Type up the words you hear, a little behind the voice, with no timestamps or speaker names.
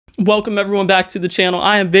Welcome everyone back to the channel.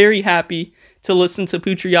 I am very happy to listen to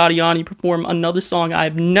Putri Ariani perform another song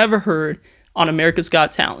I've never heard on America's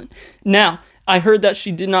Got Talent. Now, I heard that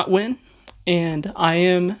she did not win, and I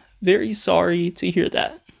am very sorry to hear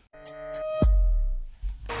that.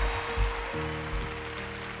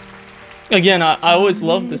 Again, I always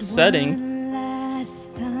love this setting.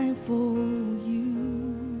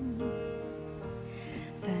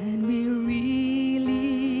 Then we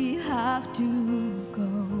really have to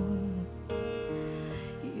go.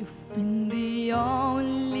 You've been the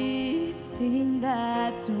only thing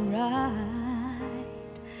that's right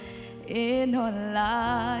in our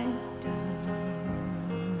lifetime.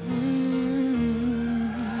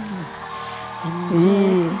 And I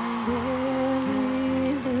can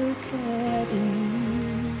barely look at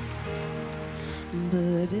you,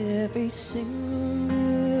 but every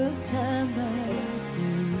single time I do,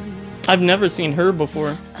 I've never seen her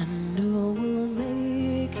before. I know we'll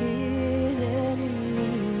make it anywhere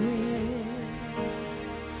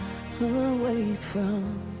away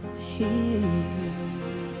from here.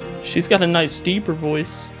 She's got a nice deeper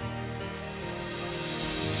voice.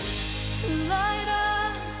 Light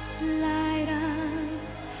up,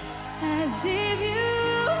 as if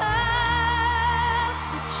you have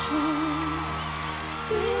the choice,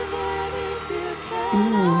 even if you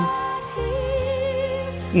cannot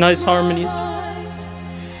hear. Nice harmonies.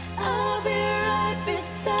 I'll be right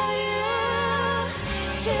beside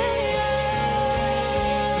you, dear.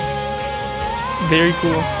 Very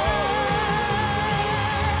cool.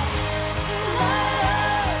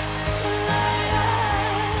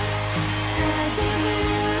 As if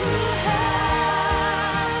you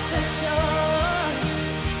have the choice,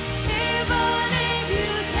 even if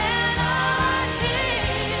you cannot hear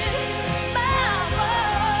my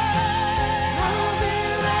voice, I'll be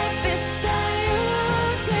right beside you,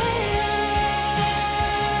 dear.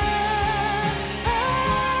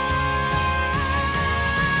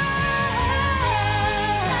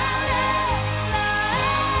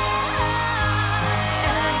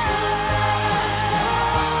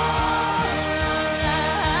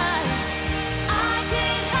 I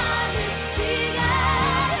can hardly speak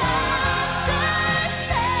and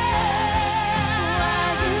understand why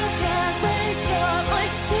you can't raise your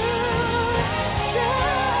voice to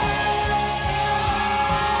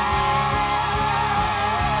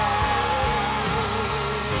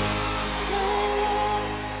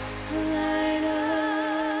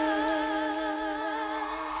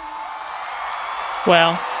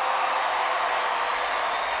Wow.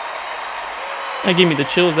 That gave me the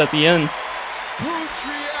chills at the end.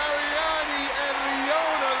 Putri Ariani and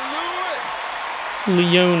Leona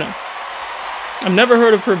Lewis. Leona. I've never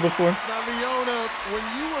heard of her before. Now, Leona, when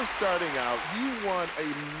you were starting out, you won a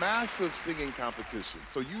massive singing competition.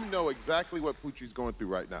 So you know exactly what Putri's going through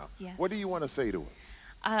right now. Yes. What do you want to say to her?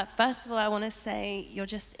 First of all, I want to say you're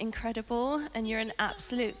just incredible and you're an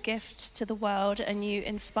absolute gift to the world and you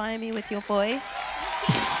inspire me with your voice.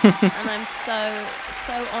 And I'm so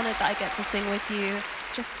honored that I get to sing with you.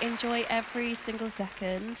 Just enjoy every single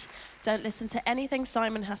second. Don't listen to anything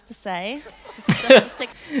Simon has to say. Just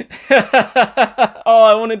take... Oh,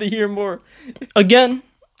 I wanted to hear more. Again,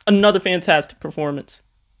 another fantastic performance.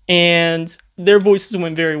 And their voices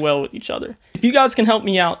went very well with each other. If you guys can help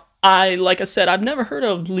me out, like I said, I've never heard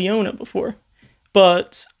of Leona before,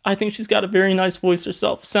 but I think she's got a very nice voice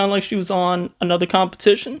herself. Sounded like she was on another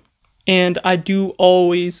competition, and I do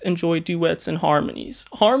always enjoy duets and harmonies.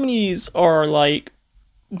 Harmonies are like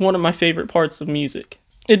one of my favorite parts of music.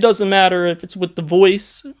 It doesn't matter if it's with the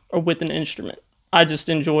voice or with an instrument. I just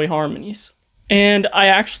enjoy harmonies. And I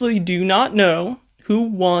actually do not know who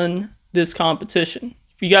won this competition.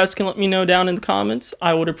 If you guys can let me know down in the comments,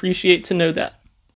 I would appreciate to know that.